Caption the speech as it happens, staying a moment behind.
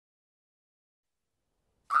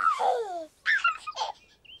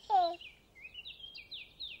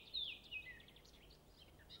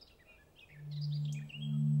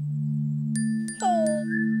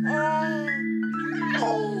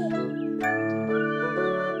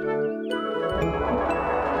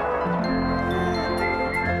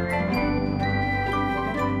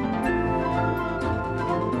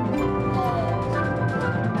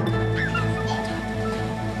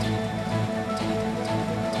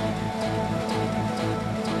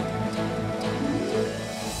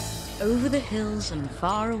Over the hills and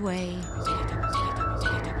far away,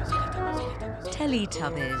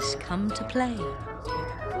 Teletubbies come to play.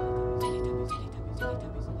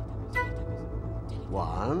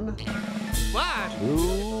 1, 2,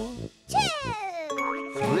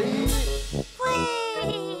 3,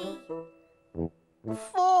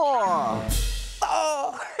 4.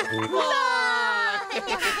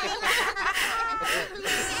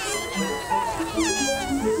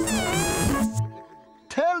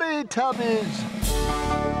 Teletubbies!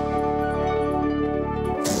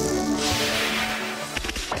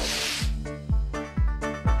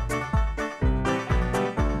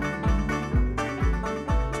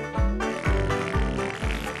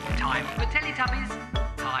 Time for Teletubbies.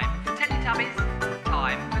 Time for Teletubbies.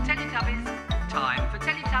 Time for Teletubbies. Time for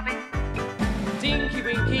Teletubbies. Tinky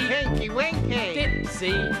Winky. Tinky Winky!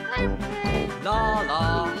 Dipsy.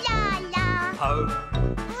 Laa-Laa. Laa-Laa. Po.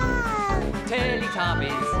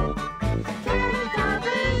 Teletubbies.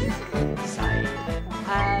 Teletubbies. Say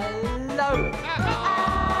hello.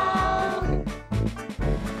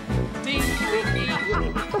 Tinky Winky.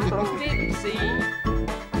 Dipsy.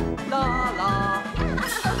 Laa-Laa.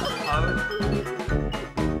 Po.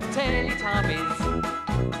 Teletubbies.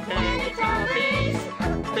 Teletubbies.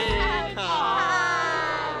 Big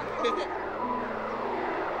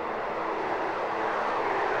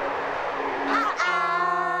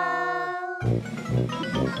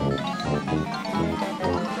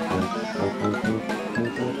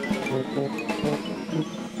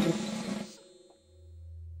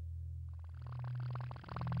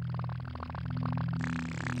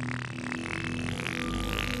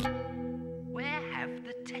Where have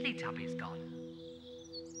the Teletubbies gone?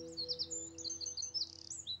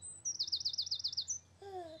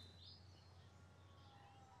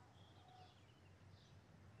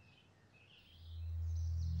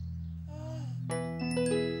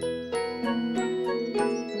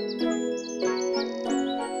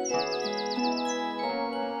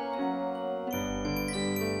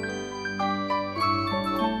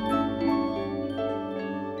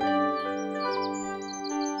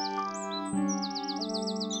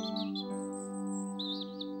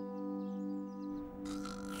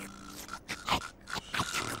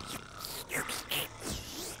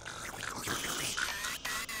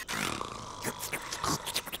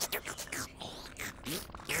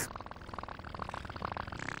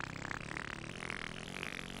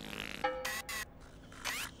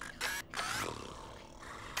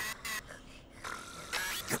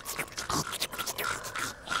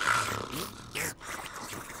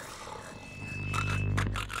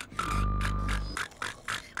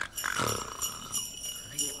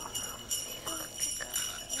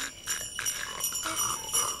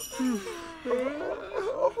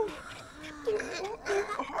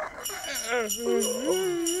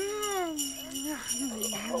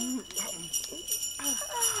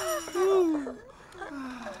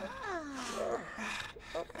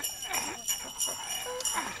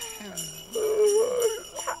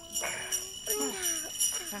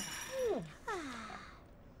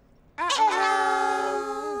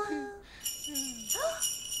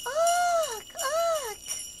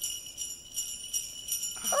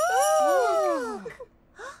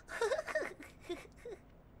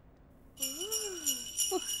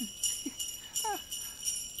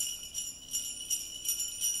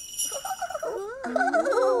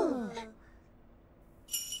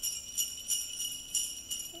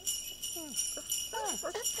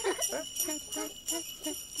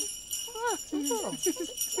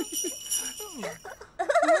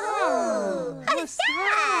 What's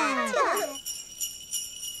that?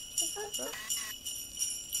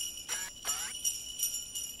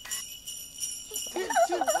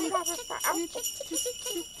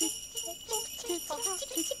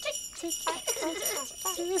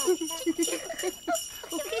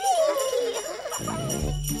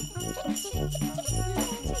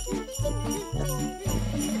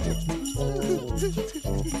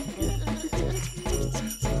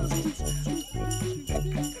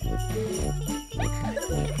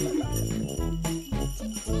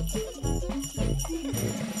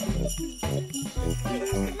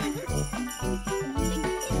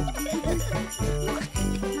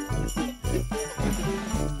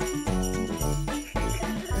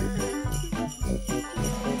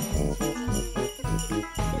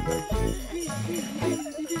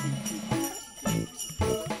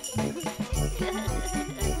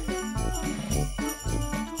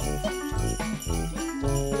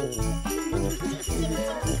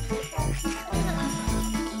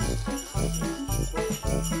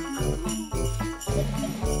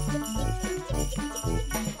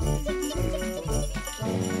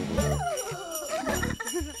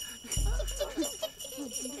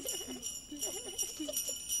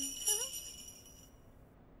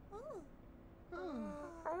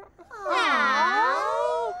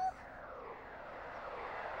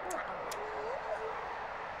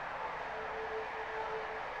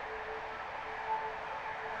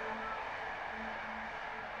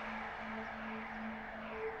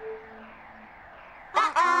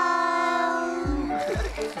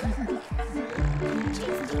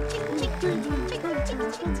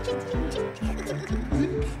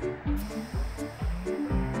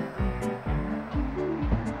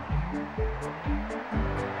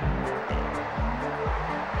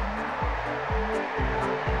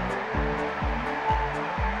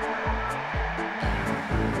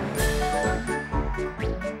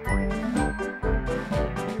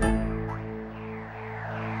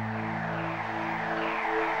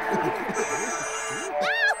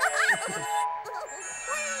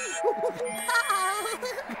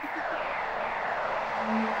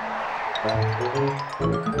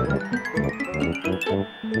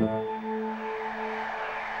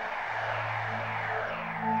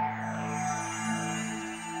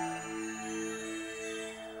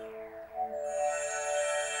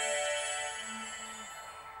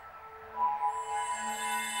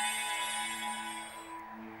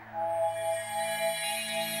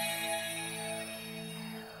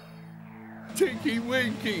 Tinky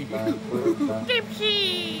Winky!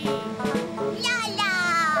 Dipsy! Laa-Laa!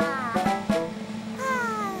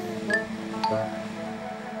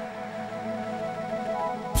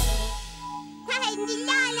 Hey,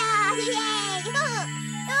 Laa-Laa! Yay!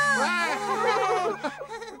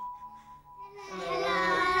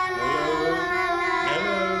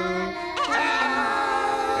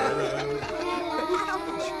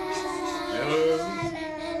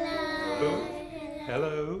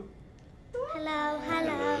 Hello. Hello,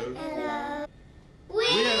 hello, hello.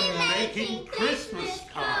 We're making Christmas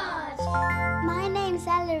cards. My name's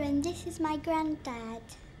Ella and this is my granddad.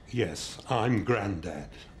 Yes, I'm Grandad.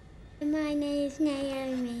 My name's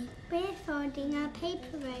Naomi. We're folding our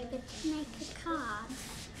paper over to make a card.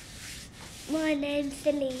 My name's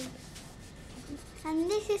Lily. And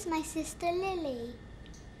this is my sister Lily.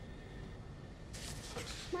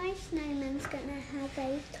 My snowman's gonna have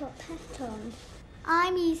a top hat on.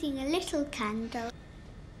 I'm using a little candle.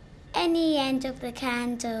 Any end of the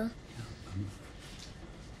candle.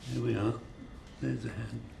 Here we are. There's a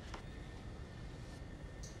hand.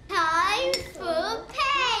 Time for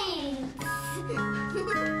paint!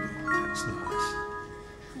 That's nice.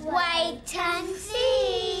 Wait and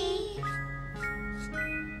see!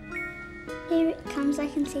 Here it comes, I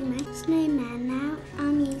can see my snowman now.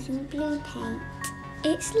 I'm using blue paint.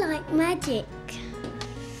 It's like magic.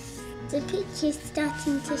 The picture's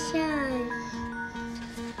starting to show.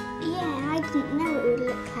 Yeah, I didn't know it would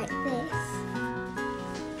look like this.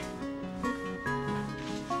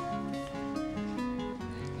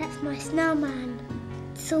 That's my snowman.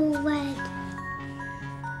 It's all red.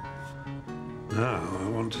 Now I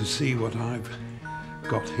want to see what I've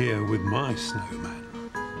got here with my snowman.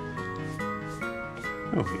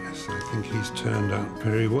 Oh yes, I think he's turned out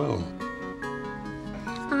very well.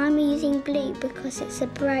 I'm using blue because it's a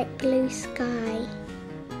bright blue sky.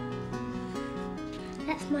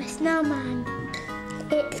 That's my snowman.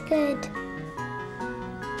 It's good.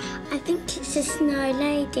 I think it's a snow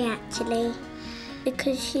lady actually,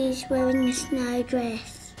 because she's wearing a snow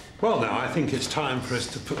dress. Well now, I think it's time for us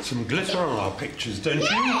to put some glitter on our pictures, don't you?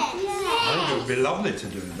 I think it would be lovely to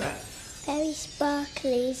do that. Very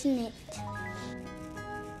sparkly, isn't it?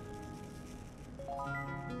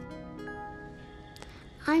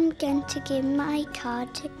 I'm going to give my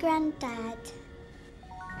card to Grandad.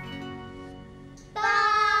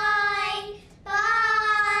 Bye!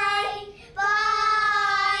 Bye!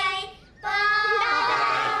 Bye!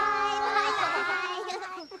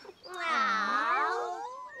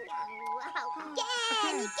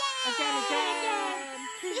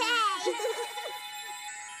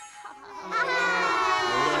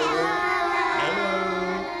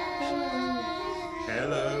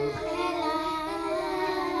 Hello.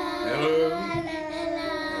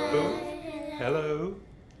 Hello.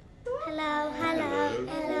 Hello, hello,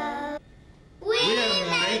 hello. We're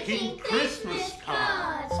making Christmas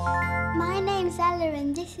cards. My name's Ella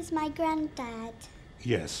and this is my granddad.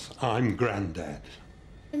 Yes, I'm Grandad.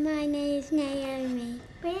 My name's Naomi.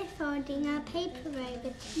 We're folding our paper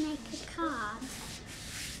over to make a card.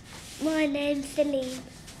 My name's Lily.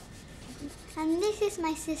 And this is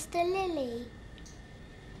my sister Lily.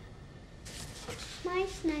 My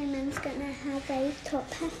snowman's gonna have a top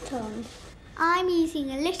hat on. I'm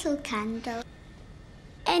using a little candle.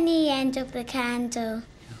 Any end of the candle.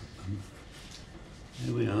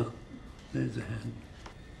 Here we are. There's a hand.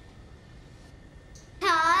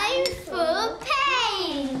 Time for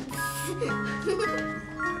paint!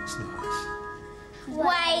 That's nice.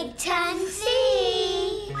 Wait and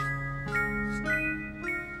see!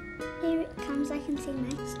 Here it comes, I can see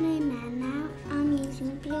my snowman now. I'm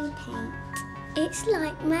using blue paint. It's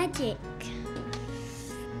like magic.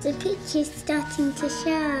 The picture's starting to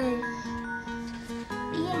show.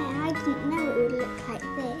 Yeah, I didn't know it would look like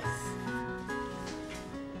this.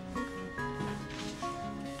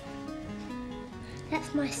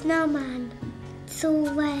 That's my snowman. It's all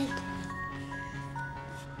red.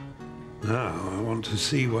 Now I want to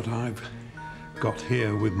see what I've got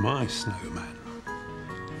here with my snowman.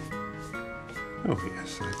 Oh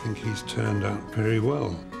yes, I think he's turned out very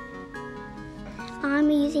well.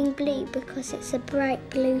 I'm using blue because it's a bright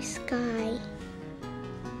blue sky.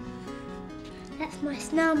 That's my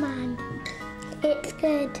snowman. It's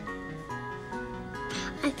good.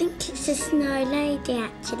 I think it's a snow lady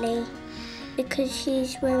actually, because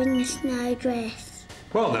she's wearing a snow dress.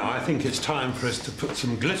 Well now, I think it's time for us to put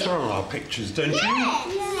some glitter on our pictures, don't you?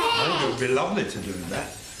 I think it would be lovely to do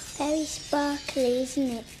that. Very sparkly,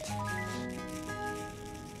 isn't it?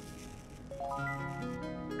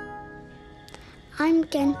 I'm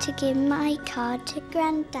going to give my card to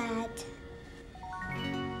Grandad.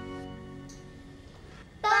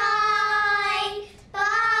 Bye!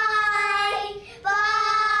 Bye!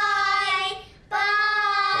 Bye!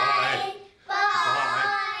 Bye! Bye!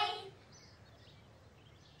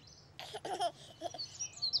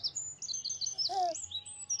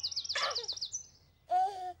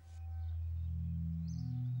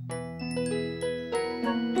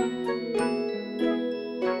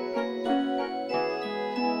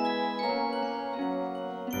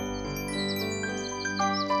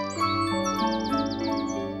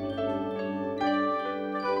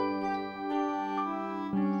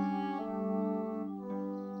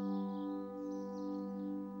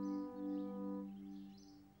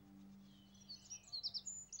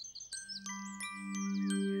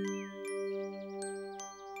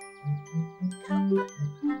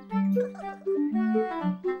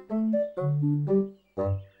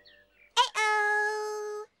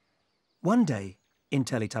 One day, in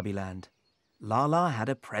Teletubby Land, Laa-Laa had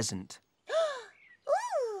a present.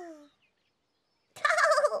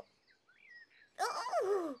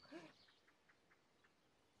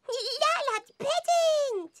 Laa-Laa's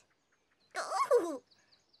present! Ooh.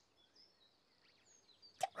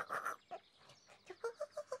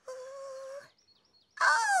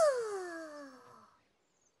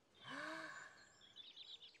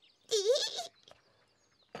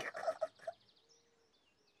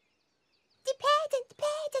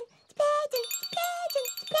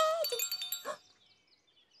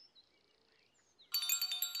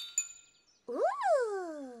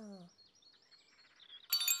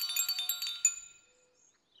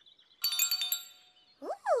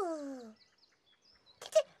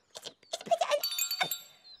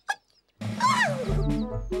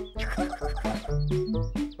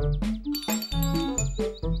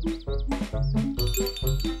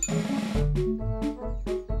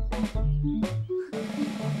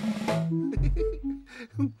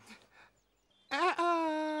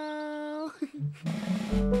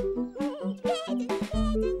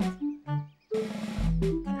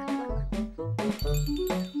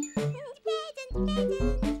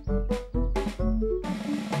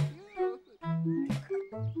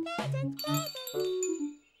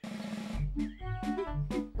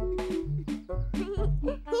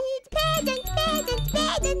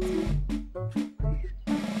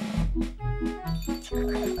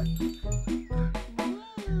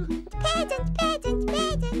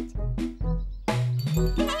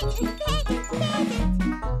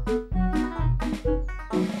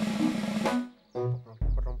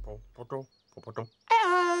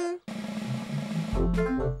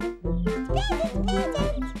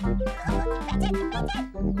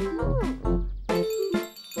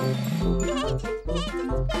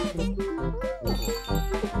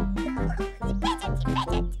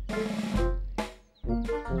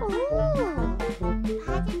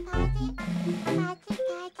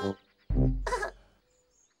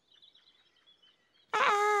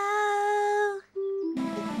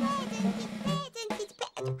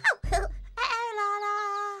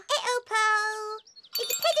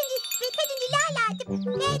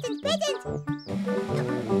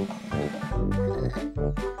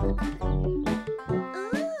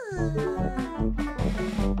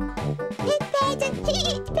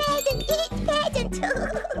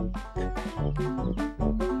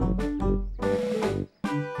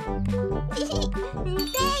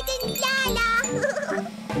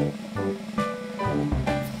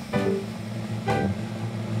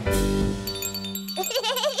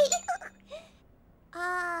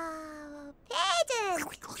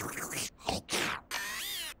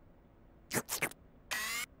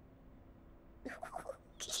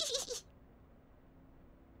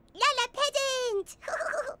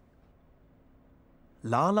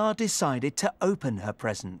 Laa-Laa decided to open her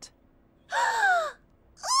present. Ooh!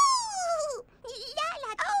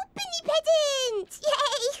 Laa-Laa, open your present! Yay!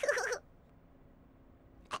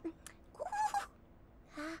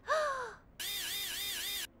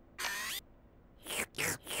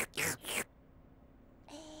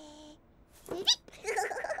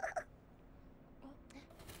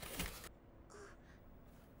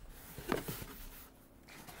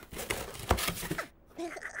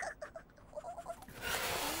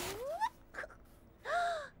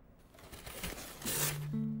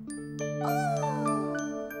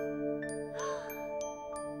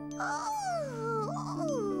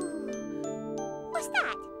 What's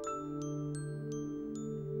that?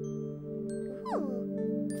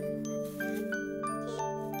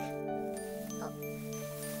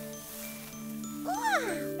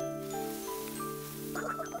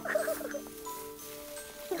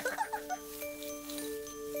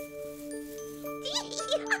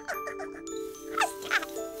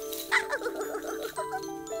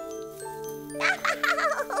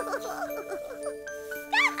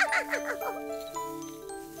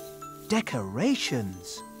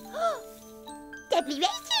 Decorations.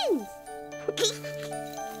 Decorations!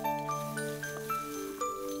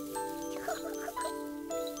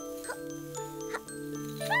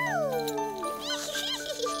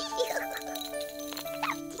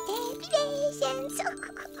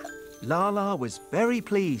 Laa-Laa was very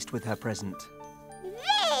pleased with her present.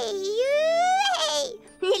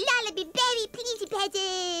 Laa-Laa be very pleased with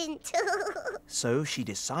present. So she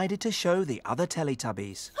decided to show the other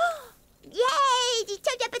Teletubbies. Yay! The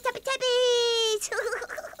Teletubbies!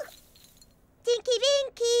 Tinky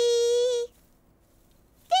Winky!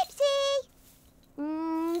 Dipsy!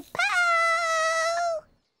 Po!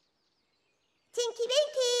 Tinky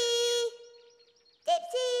Winky!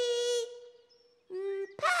 Dipsy!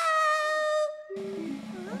 Po!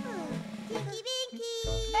 Tinky Winky!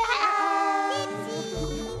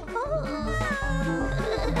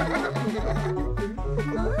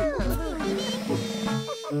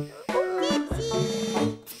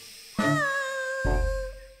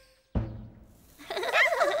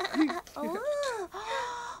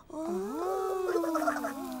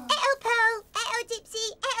 Dipsy!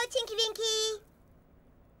 Tinky Winky!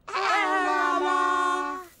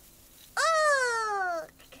 Laa-Laa!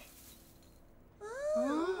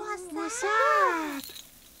 What's that?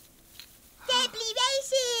 Deadly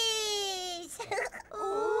races!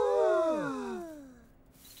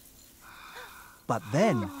 But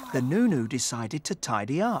then the Noo-Noo decided to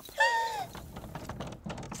tidy up.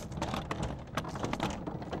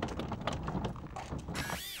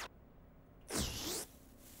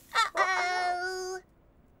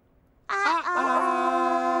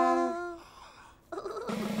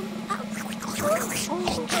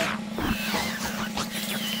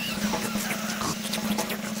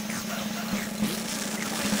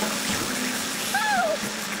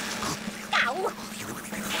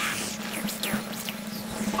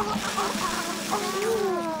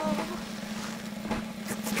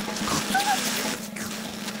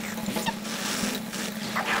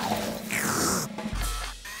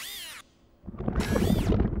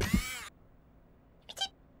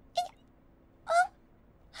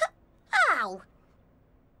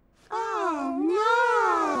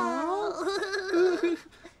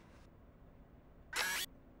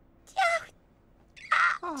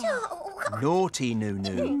 Naughty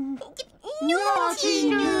Noo-Noo. Naughty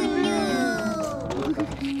Noo-Noo!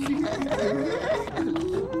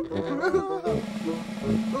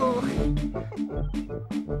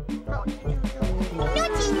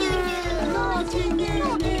 Naughty Noo-Noo! Naughty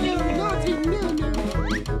Noo-Noo! Naughty Noo-Noo!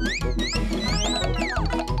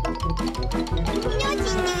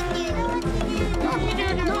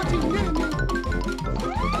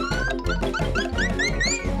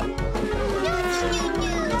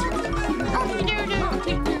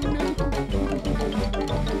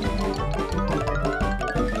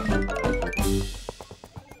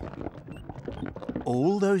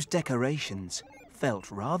 All those decorations felt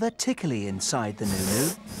rather tickly inside the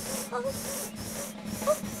Noo-Noo.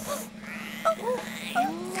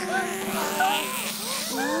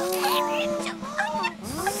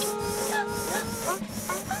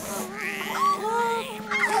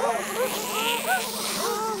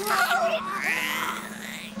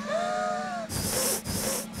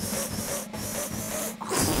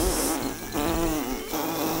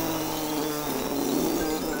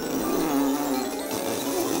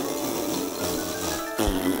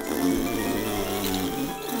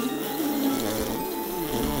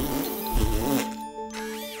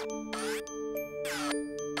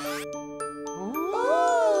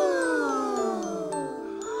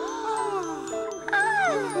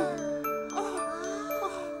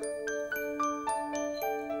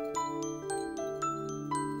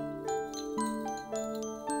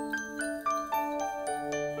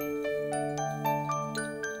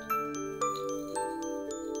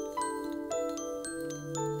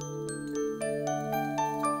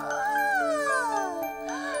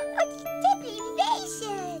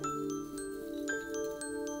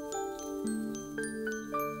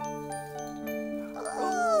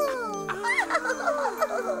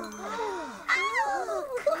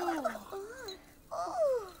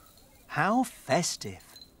 How festive.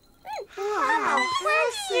 How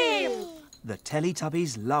festive! The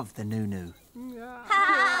Teletubbies love the Noo-Noo.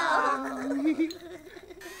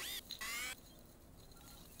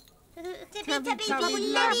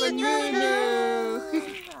 Teletubbies love the Noo-Noo.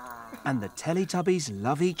 And the Teletubbies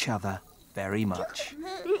love each other very much.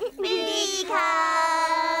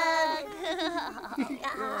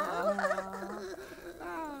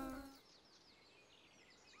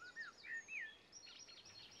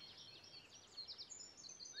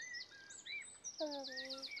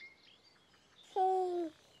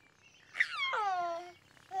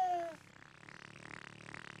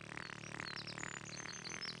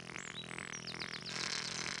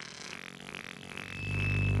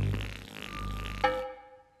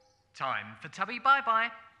 Time for Tubby bye-bye.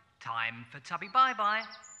 Time for Tubby bye-bye.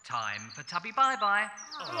 Time for Tubby bye-bye.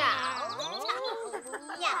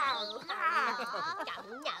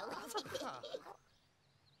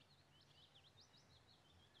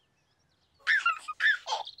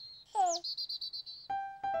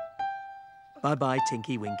 Bye-bye,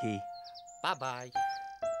 Tinky Winky. Bye-bye.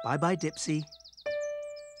 Bye-bye, Dipsy.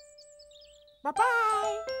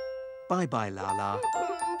 Bye-bye. Bye-bye, Laa-Laa.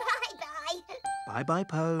 Bye-bye. Bye-bye,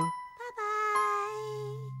 Po.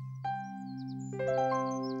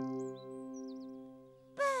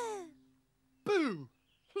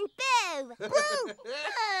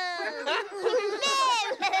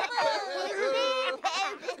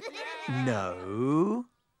 Boo!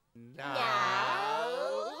 No.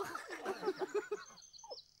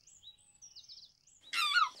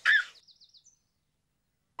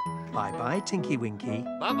 Bye-bye, Tinky Winky.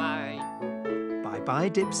 Bye-bye. Bye-bye,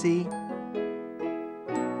 Dipsy.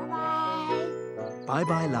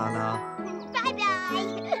 Bye-bye, Laa-Laa.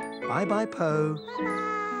 Bye-bye. Bye-bye, Po.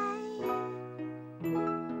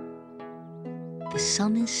 The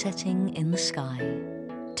sun is setting in the sky.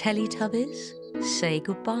 Teletubbies, say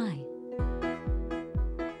goodbye.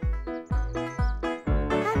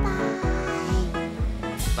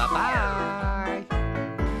 Bye-bye.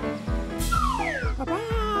 Bye-bye. Bye-bye.